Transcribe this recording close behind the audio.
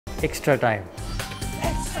Extra time.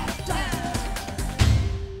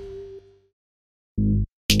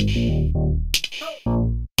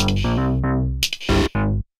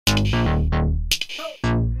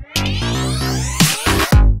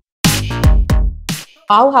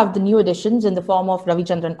 How have the new additions in the form of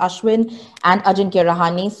Ravichandran Ashwin and Ajinkya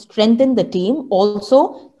Rahane strengthened the team?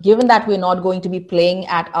 Also, given that we're not going to be playing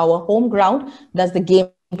at our home ground, does the game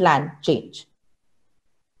plan change?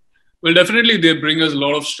 Well, definitely they bring us a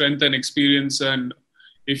lot of strength and experience. And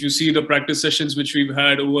if you see the practice sessions which we've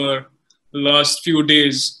had over the last few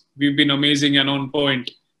days, we've been amazing and on point.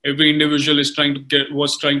 Every individual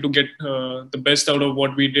was trying to get the best out of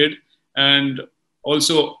what we did. And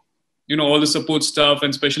also, all the support staff and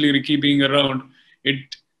especially Ricky being around,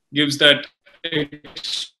 it gives that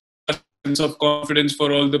sense of confidence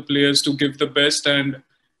for all the players to give the best. And,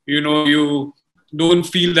 you don't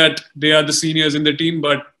feel that they are the seniors in the team,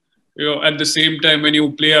 but, at the same time, when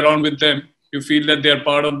you play around with them, you feel that they are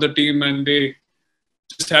part of the team and they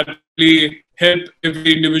just happily help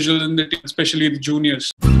every individual in the team, especially the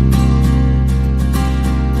juniors.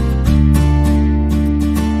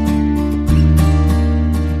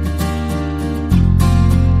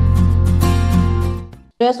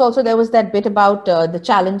 Yes, also there was that bit about the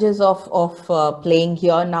challenges of playing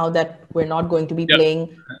here now that we're not going to be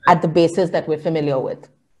playing at the bases that we're familiar with.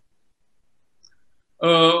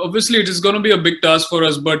 Obviously, it is going to be a big task for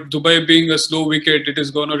us, but Dubai being a slow wicket, it is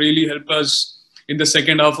going to really help us in the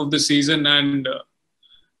second half of the season. And,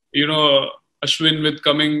 Ashwin with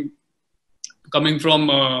coming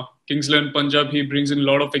from Kingsland, Punjab, he brings in a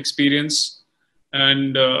lot of experience.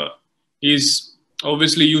 And he's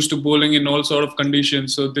obviously used to bowling in all sort of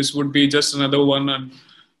conditions. So this would be just another one and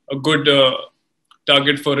a good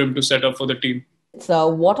target for him to set up for the team. So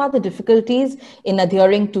what are the difficulties in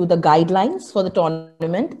adhering to the guidelines for the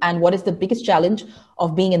tournament, and what is the biggest challenge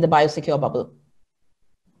of being in the biosecure bubble?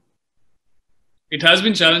 It has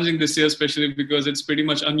been challenging this year, especially because it's pretty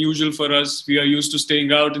much unusual for us. We are used to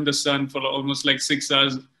staying out in the sun for almost like 6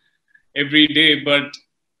 hours every day. But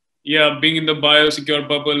yeah, being in the biosecure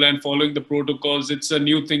bubble and following the protocols, it's a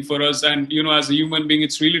new thing for us. And, as a human being,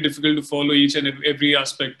 it's really difficult to follow each and every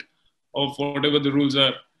aspect of whatever the rules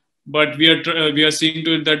are. But we are seeing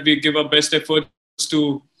to it that we give our best efforts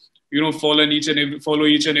to, follow each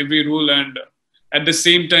and every rule. And at the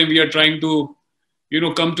same time, we are trying to,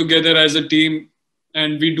 come together as a team,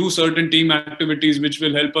 and we do certain team activities which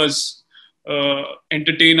will help us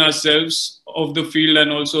entertain ourselves off the field,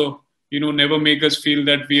 and also, never make us feel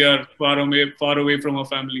that we are far away from our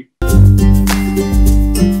family.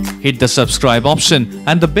 Hit the subscribe option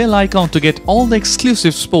and the bell icon to get all the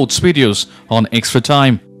exclusive sports videos on Extra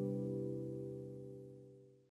Time.